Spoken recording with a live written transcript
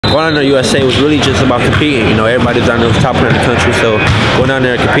going down there to USA was really just about competing. You know, everybody's down there was top player in the country, so going down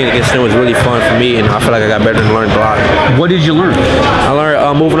there and competing against them was really fun for me, and I feel like I got better and learned a lot. What did you learn? I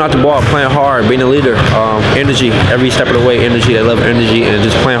learned moving out the ball, playing hard, being a leader, energy, every step of the way, energy. I love energy and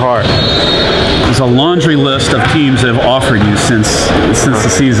just playing hard. There's a laundry list of teams that have offered you since the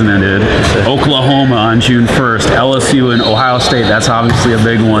season ended. Oklahoma on June 1st, LSU and Ohio State. That's obviously a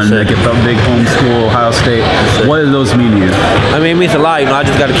big one. They get the big home school, Ohio State. What do those mean to you? I mean, it means a lot. You know, I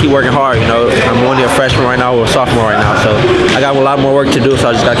just got to keep working hard. You know, I'm only a freshman right now or a sophomore right now, so I got a lot more work to do. So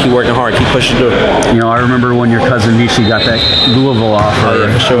I just got to keep working hard, keep pushing through. You know, I remember when your cousin Nishi got that Louisville offer. Oh,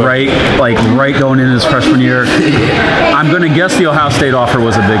 yeah, for sure. Right going into his freshman year. I'm going to guess the Ohio State offer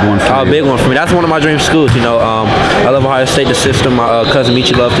was a big one for you. A big one for me. That's one of my dream schools. You know, I love Ohio State, the system. My cousin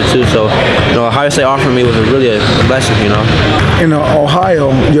Michi loved it too. So, you know, Ohio State offering me was really a blessing. You know. In Ohio,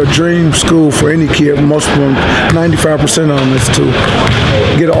 your dream school for any kid, most of them, 95% of them is to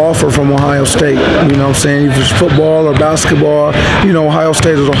get an offer from Ohio State. You know what I'm saying? If it's football or basketball, you know, Ohio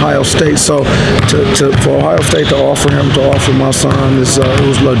State is Ohio State. So for Ohio State to offer my son, it was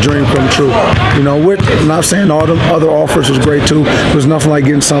a dream come true. You know, I'm not saying all the other offers was great too. It was nothing like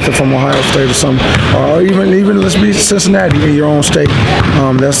getting something from Ohio State or something. Or even let's be Cincinnati in your own state.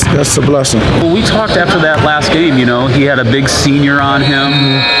 That's a blessing. Well, we talked after that last game. You know, he had a big senior on him,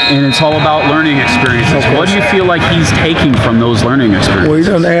 and it's all about learning experiences. What do you feel like he's taking from those learning experiences? Well, he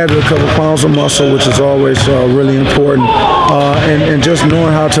done added a couple pounds of muscle, which is always really important, and just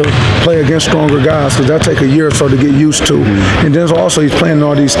knowing how to play against stronger guys, because that take a year or so to get used to. And then also he's playing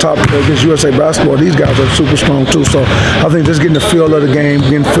all these top against USA basketball. These guys are super strong too. So I think just getting the feel of the game,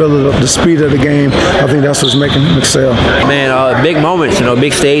 getting the feel of the speed of the game, I think that's what's making him excel. Man, big moments, you know,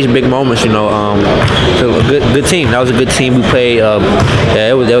 big stage, big moments, you know. So a good team. That was a good team. We played.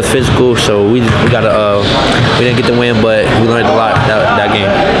 Yeah, it was physical. So we didn't get the win, but we learned a lot that game.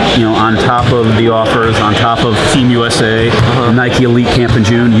 You know, on top of the offers, on top of Team USA, Nike Elite Camp in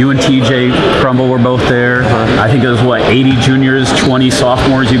June, you and TJ Crumble were both there. I think it was 80 juniors, 20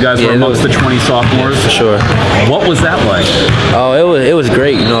 sophomores. You guys were amongst the 20 sophomores. Yeah, for sure. What was that like? Oh, it was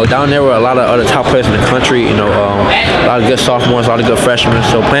great. You know, down there were a lot of other top players in the country. You know, a lot of good sophomores, a lot of good freshmen.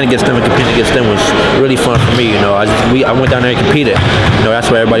 So playing against them and competing against them was really fun for me. You know, I went down there and competed. You know, that's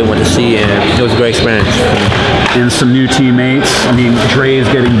what everybody wanted to see, and it was a great experience. And some new teammates. I mean, Dre's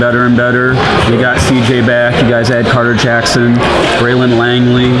getting better and better. You got CJ back. You guys had Carter Jackson, Braylon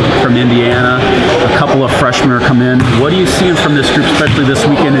Langley from Indiana. A couple of freshmen are come in. What are you seeing from this group, especially this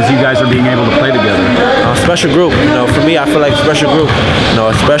weekend, as you guys are being able to play together? Special group. You know, for me, I feel like a special group. You know,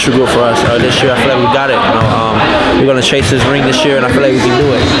 a special group for us this year. I feel like we got it. You know, we're gonna chase this ring this year, and I feel like we can do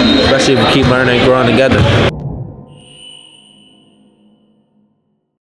it, especially if we keep learning and growing together.